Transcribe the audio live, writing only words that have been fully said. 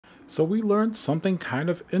So we learned something kind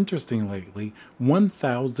of interesting lately.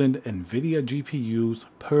 1,000 Nvidia GPUs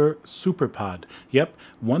per Superpod. Yep,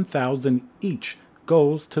 1,000 each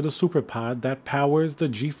goes to the Superpod that powers the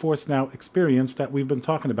Geforce Now experience that we've been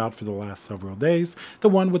talking about for the last several days, the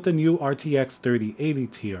one with the new RTX 3080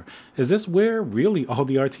 tier. Is this where really all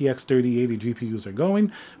the RTX 3080 GPUs are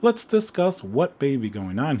going? Let's discuss what may be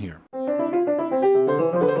going on here.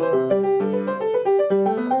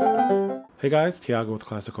 Hey guys, Tiago with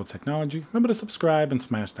Classical Technology. Remember to subscribe and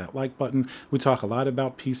smash that like button. We talk a lot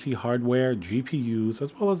about PC hardware, GPUs,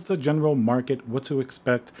 as well as the general market, what to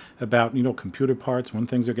expect about, computer parts when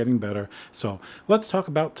things are getting better. So let's talk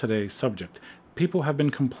about today's subject. People have been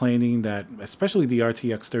complaining that, especially the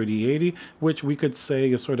RTX 3080, which we could say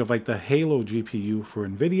is sort of like the Halo GPU for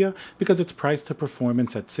Nvidia, because its price to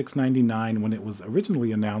performance at $699 when it was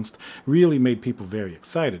originally announced really made people very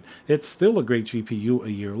excited. It's still a great GPU a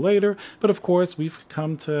year later, but of course we've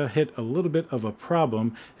come to hit a little bit of a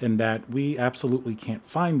problem in that we absolutely can't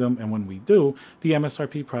find them, and when we do, the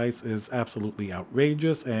MSRP price is absolutely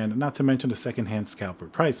outrageous, and not to mention the secondhand scalper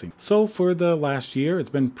pricing. So for the last year, it's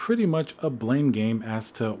been pretty much a blame game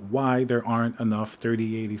as to why there aren't enough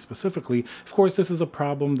 3080 specifically. Of course, this is a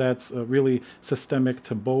problem that's really systemic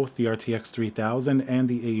to both the RTX 3000 and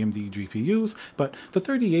the AMD GPUs, but the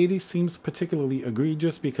 3080 seems particularly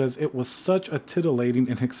egregious because it was such a titillating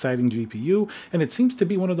and exciting GPU, and it seems to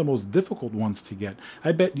be one of the most difficult ones to get.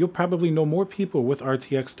 I bet you'll probably know more people with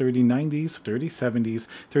RTX 3090s, 3070s,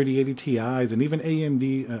 3080 Ti's, and even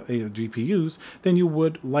AMD GPUs than you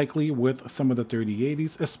would likely with some of the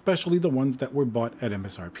 3080s, especially the ones that were bought at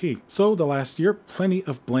MSRP. So the last year, plenty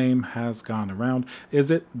of blame has gone around.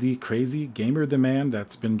 Is it the crazy gamer demand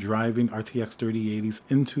that's been driving RTX 3080s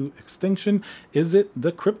into extinction? Is it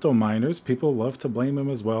the crypto miners? People love to blame them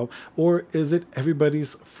as well. Or is it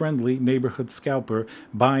everybody's friendly neighborhood scalper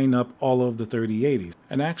buying up all of the 3080s?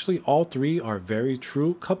 And actually, all three are very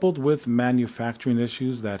true, coupled with manufacturing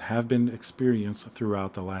issues that have been experienced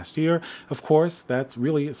throughout the last year. Of course, that's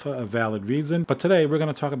really a valid reason. But today, we're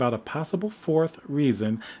going to talk about a possible fourth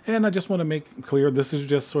reason, and I just want to make clear this is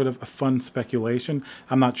just sort of a fun speculation.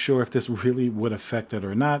 I'm not sure if this really would affect it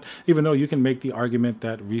or not, even though you can make the argument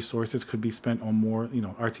that resources could be spent on more,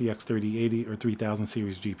 RTX 3080 or 3000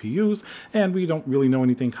 series GPUs, and we don't really know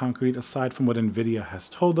anything concrete aside from what Nvidia has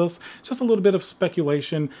told us. It's just a little bit of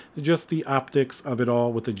speculation, just the optics of it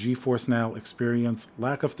all with the Geforce Now experience,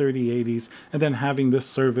 lack of 3080s, and then having this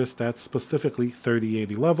service that's specifically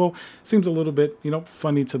 3080 level seems a little bit,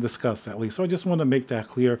 funny to discuss at least. So I just want to make that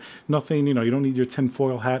clear. Nothing, you don't need your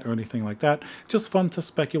tinfoil hat or anything like that. Just fun to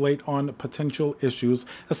speculate on potential issues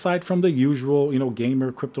aside from the usual,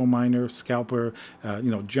 gamer, crypto miner, scalper,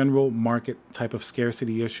 general market type of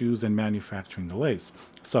scarcity issues and manufacturing delays.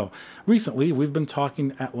 So recently, we've been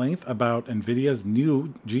talking at length about Nvidia's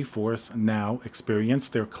new Geforce Now experience,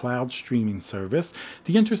 their cloud streaming service.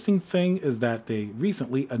 The interesting thing is that they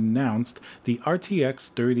recently announced the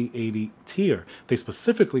RTX 3080 tier. They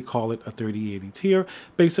specifically call it a 3080 tier.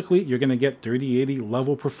 Basically, you're going to get 3080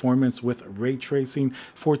 level performance with ray tracing,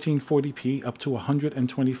 1440p up to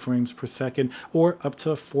 120 frames per second, or up to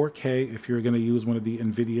 4K if you're going to use one of the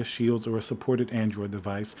Nvidia Shields or a supported Android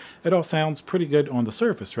device. It all sounds pretty good on the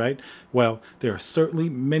surface, right? Well, there are certainly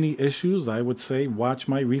many issues. I would say watch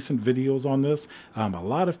my recent videos on this. A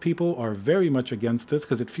lot of people are very much against this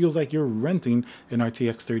because it feels like you're renting an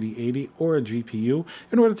RTX 3080 or a GPU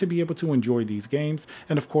in order to be able to enjoy these games.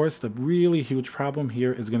 And of course, the really huge problem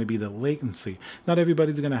here is going to be the latency. Not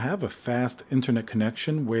everybody's going to have a fast internet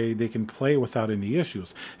connection where they can play without any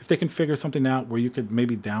issues. If they can figure something out where you could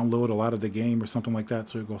maybe download a lot of the game or something like that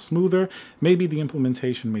so it goes smoother, maybe the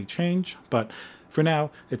implementation may change, but for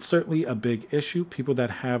now, it's certainly a big issue. People that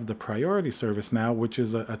have the priority service now, which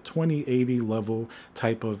is a 2080 level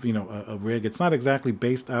type of, a rig. It's not exactly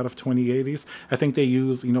based out of 2080s. I think they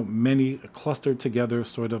use, many clustered together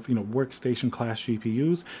sort of, workstation class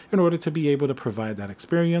GPUs in order to be able to provide that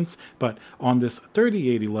experience. But on this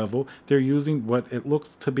 3080 level, they're using what it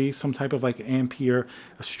looks to be some type of like Ampere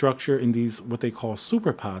structure in these, what they call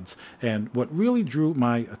Superpods. And what really drew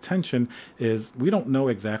my attention is we don't know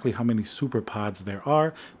exactly how many Superpods there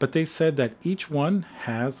are, but they said that each one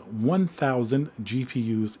has 1,000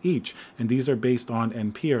 GPUs each, and these are based on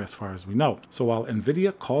Ampere as far as we know. So while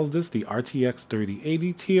Nvidia calls this the RTX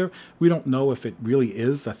 3080 tier, we don't know if it really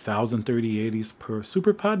is 1,000 3080s per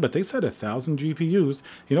Superpod, but they said 1,000 GPUs,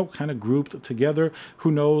 kind of grouped together. Who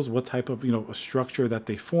knows what type of, a structure that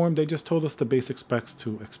they formed. They just told us the basic specs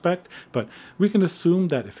to expect, but we can assume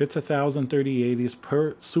that if it's 1,000 3080s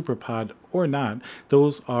per Superpod or not,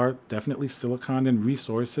 those are definitely silicon silicon and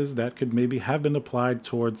resources that could maybe have been applied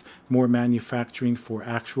towards more manufacturing for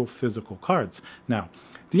actual physical cards. Now,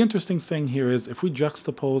 the interesting thing here is if we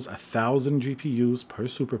juxtapose 1,000 GPUs per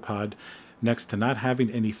SuperPod next to not having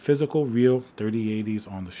any physical real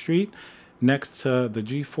 3080s on the street, next to the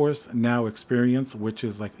Geforce Now experience, which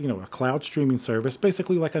is like, a cloud streaming service,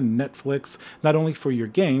 basically like a Netflix, not only for your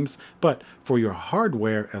games, but for your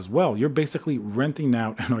hardware as well. You're basically renting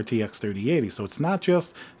out an RTX 3080. So it's not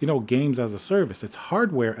just, games as a service, it's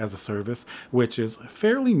hardware as a service, which is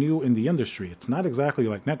fairly new in the industry. It's not exactly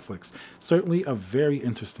like Netflix. Certainly a very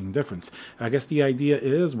interesting difference. I guess the idea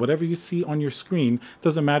is whatever you see on your screen,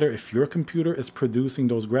 doesn't matter if your computer is producing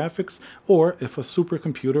those graphics or if a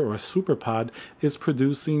supercomputer or a SuperPod is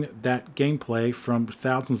producing that gameplay from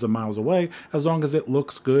thousands of miles away, as long as it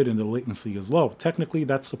looks good and the latency is low. Technically,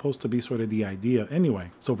 that's supposed to be sort of the idea anyway.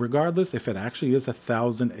 So regardless if it actually is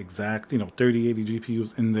 1,000 exact, 3080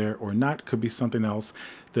 GPUs in there or not, could be something else.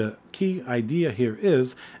 The key idea here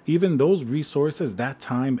is even those resources, that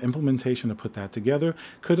time, implementation to put that together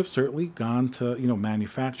could have certainly gone to,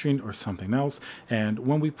 manufacturing or something else. And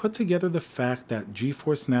when we put together the fact that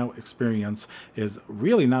Geforce Now experience is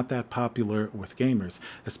really not that popular with gamers,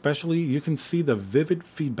 especially you can see the vivid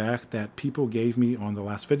feedback that people gave me on the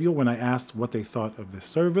last video when I asked what they thought of this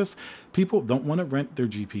service. People don't want to rent their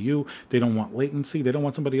GPU. They don't want latency. They don't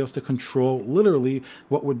want somebody else to control literally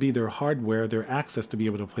what would be their hardware, their access to be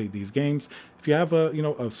able to play these games. If you have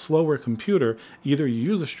a slower computer, either you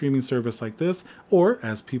use a streaming service like this, or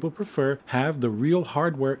as people prefer, have the real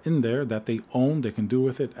hardware in there that they own. They can do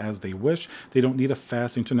with it as they wish. They don't need a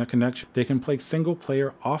fast internet connection. They can play single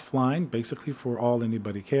player offline, basically for all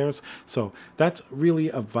anybody cares. So that's really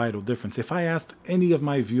a vital difference. If I asked any of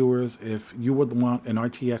my viewers if you would want an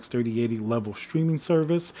RTX 3080 level streaming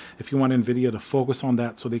service, if you want Nvidia to focus on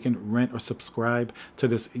that so they can rent or subscribe to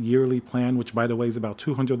this yearly plan, which by the way is about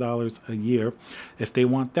 $200 a year, if they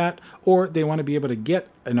want that, or they want to be able to get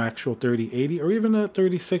an actual 3080 or even a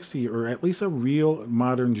 3060 or at least a real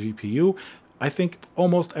modern GPU, I think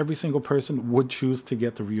almost every single person would choose to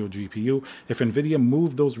get the real GPU if Nvidia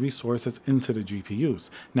moved those resources into the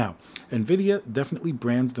GPUs. Now, Nvidia definitely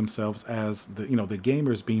brands themselves as the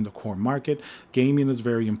gamers being the core market. Gaming is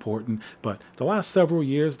very important, but the last several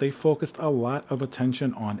years they focused a lot of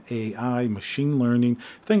attention on AI, machine learning,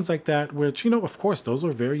 things like that, which, of course, those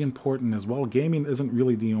are very important as well. Gaming isn't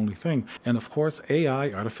really the only thing. And of course,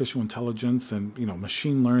 AI, artificial intelligence, and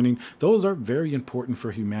machine learning, those are very important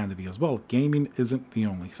for humanity as well. Gaming isn't the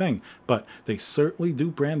only thing, but they certainly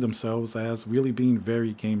do brand themselves as really being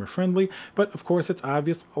very gamer friendly. But of course, it's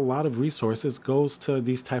obvious a lot of resources goes to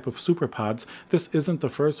these type of superpods. This isn't the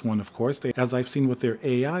first one, of course. As I've seen with their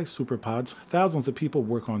AI superpods, thousands of people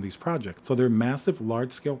work on these projects. So they're massive,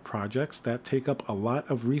 large-scale projects that take up a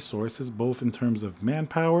lot of resources, both in terms of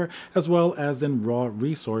manpower as well as in raw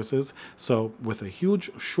resources. So with a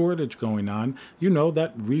huge shortage going on,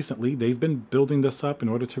 that recently they've been building this up in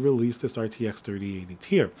order to release this RTX 3080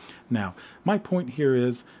 tier. Now, my point here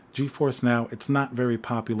is Geforce Now, it's not very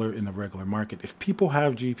popular in the regular market. If people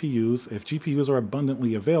have GPUs, if GPUs are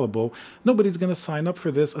abundantly available, nobody's going to sign up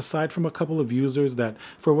for this aside from a couple of users that,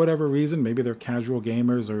 for whatever reason, maybe they're casual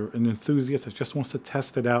gamers or an enthusiast that just wants to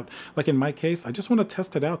test it out. Like in my case, I just want to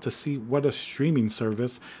test it out to see what a streaming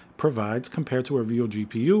service provides compared to a real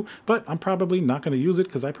GPU, but I'm probably not going to use it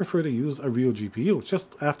because I prefer to use a real GPU. It's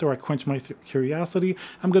just after I quench my curiosity,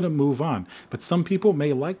 I'm going to move on. But some people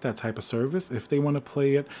may like that type of service if they want to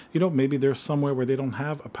play it. Maybe they're somewhere where they don't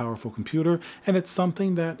have a powerful computer, and it's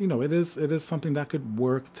something that, it is something that could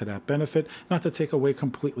work to that benefit, not to take away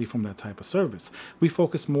completely from that type of service. We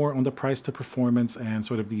focus more on the price to performance and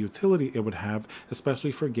sort of the utility it would have,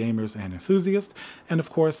 especially for gamers and enthusiasts. And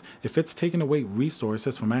of course, if it's taking away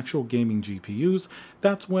resources from actual gaming GPUs,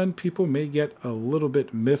 that's when people may get a little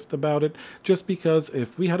bit miffed about it, just because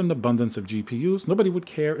if we had an abundance of GPUs, nobody would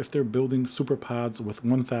care if they're building superpods with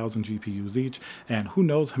 1,000 GPUs each, and who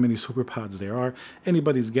knows how many superpods there are.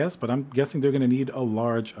 Anybody's guess, but I'm guessing they're going to need a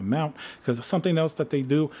large amount, because something else that they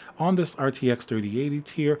do on this RTX 3080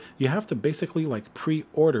 tier, you have to basically like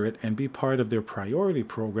pre-order it and be part of their priority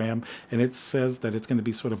program, and it says that it's going to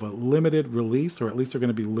be sort of a limited release, or at least they're going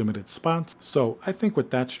to be limited spots. So I think with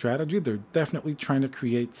that strategy, they're definitely trying to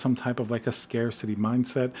create some type of like a scarcity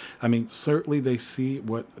mindset. I mean, certainly they see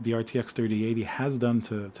what the RTX 3080 has done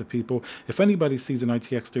to people. If anybody sees an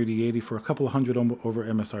RTX 3080 for a couple of hundred over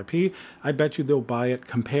MSRP, I bet you they'll buy it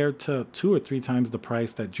compared to 2 or 3 times the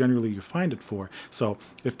price that generally you find it for. So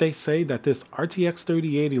if they say that this RTX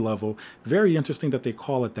 3080 level, very interesting that they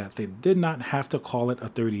call it that. They did not have to call it a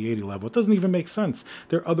 3080 level. It doesn't even make sense.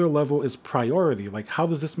 Their other level is priority. Like, how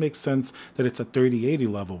does this make sense that it's a 3080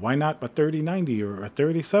 level? Why not a 3090 or a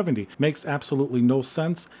 3070? Makes absolutely no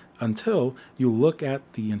sense until you look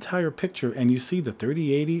at the entire picture and you see the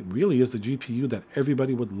 3080 really is the GPU that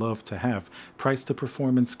everybody would love to have. Price to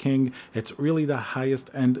performance king. It's really the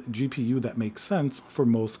highest end GPU that makes sense for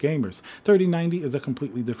most gamers. 3090 is a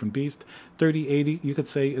completely different beast. 3080, you could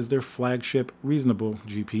say, is their flagship reasonable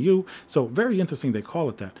GPU. So very interesting they call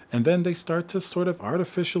it that. And then they start to sort of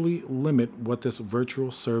artificially limit what this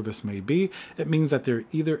virtual service may be. It means that they're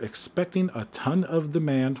either expecting a ton of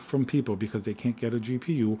demand from people because they can't get a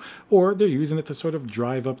GPU, or they're using it to sort of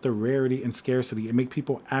drive up the rarity and scarcity and make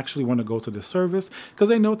people actually want to go to the service because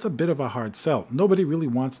they know it's a bit of a hard sell. Nobody really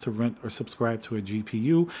wants to rent or subscribe to a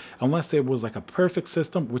GPU unless it was like a perfect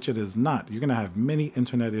system, which it is not. You're going to have many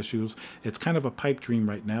internet issues. It's kind of a pipe dream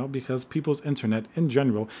right now because people's internet in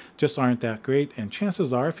general just aren't that great. And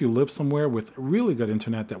chances are, if you live somewhere with really good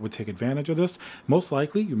internet that would take advantage of this, most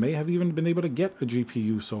likely you may have even been able to get a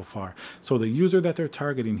GPU so far. So the user that they're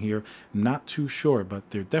targeting here, not too sure, but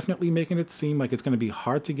they're definitely making it seem like it's going to be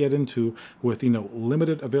hard to get into with,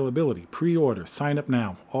 limited availability, pre-order, sign up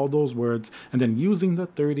now, all those words, and then using the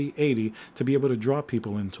 3080 to be able to draw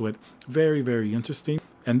people into it. Very, very interesting.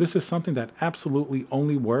 And this is something that absolutely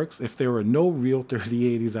only works if there are no real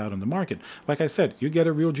 3080s out on the market. Like I said, you get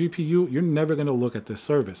a real GPU, you're never going to look at this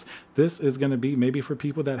service. This is going to be maybe for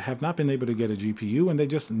people that have not been able to get a GPU and they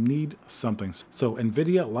just need something. So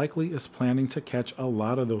Nvidia likely is planning to catch a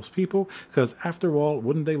lot of those people because, after all,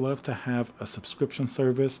 wouldn't they love to have a subscription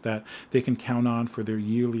service that they can count on for their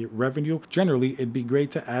yearly revenue? Generally, it'd be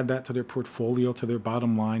great to add that to their portfolio, to their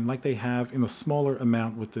bottom line, like they have in a smaller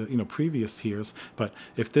amount with the previous tiers. But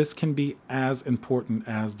if this can be as important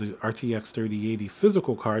as the RTX 3080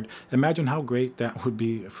 physical card, imagine how great that would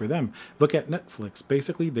be for them. Look at Netflix.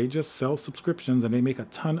 Basically, they just sell subscriptions and they make a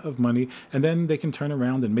ton of money, and then they can turn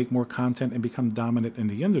around and make more content and become dominant in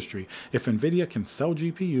the industry. If Nvidia can sell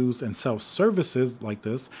GPUs and sell services like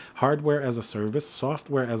this, hardware as a service,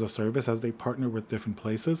 software as a service, as they partner with different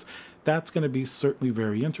places, that's going to be certainly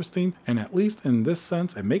very interesting. And at least in this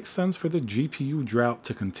sense, it makes sense for the GPU drought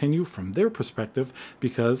to continue from their perspective,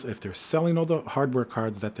 because if they're selling all the hardware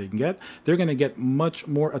cards that they can get, they're going to get much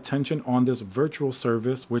more attention on this virtual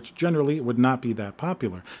service, which generally would not be that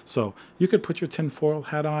popular. So you could put your tinfoil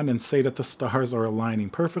hat on and say that the stars are aligning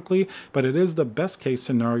perfectly, but it is the best case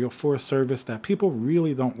scenario for a service that people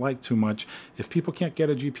really don't like too much. If people can't get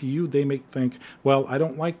a GPU, they may think, well, I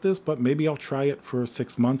don't like this, but maybe I'll try it for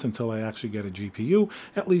 6 months until I actually get a GPU.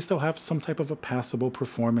 At least they'll have some type of a passable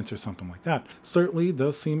performance or something like that. Certainly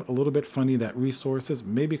does seem a little bit funny that resources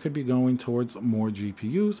maybe could be going towards more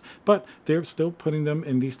GPUs, but they're still putting them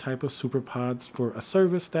in these type of superpods for a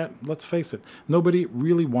service that, let's face it, nobody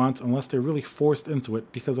really wants unless they're really forced into it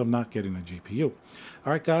because of not getting a GPU.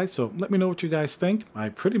 All right, guys, so let me know what you guys think. I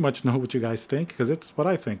pretty much know what you guys think because it's what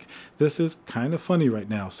I think. This is kind of funny right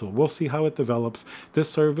now, so we'll see how it develops. This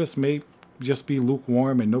service may just be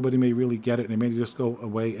lukewarm and nobody may really get it and it may just go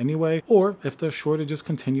away anyway. Or if the shortages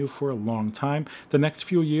continue for a long time, the next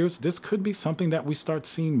few years, this could be something that we start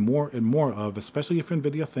seeing more and more of, especially if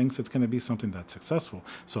Nvidia thinks it's going to be something that's successful.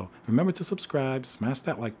 So remember to subscribe, smash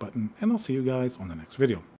that like button, and I'll see you guys on the next video.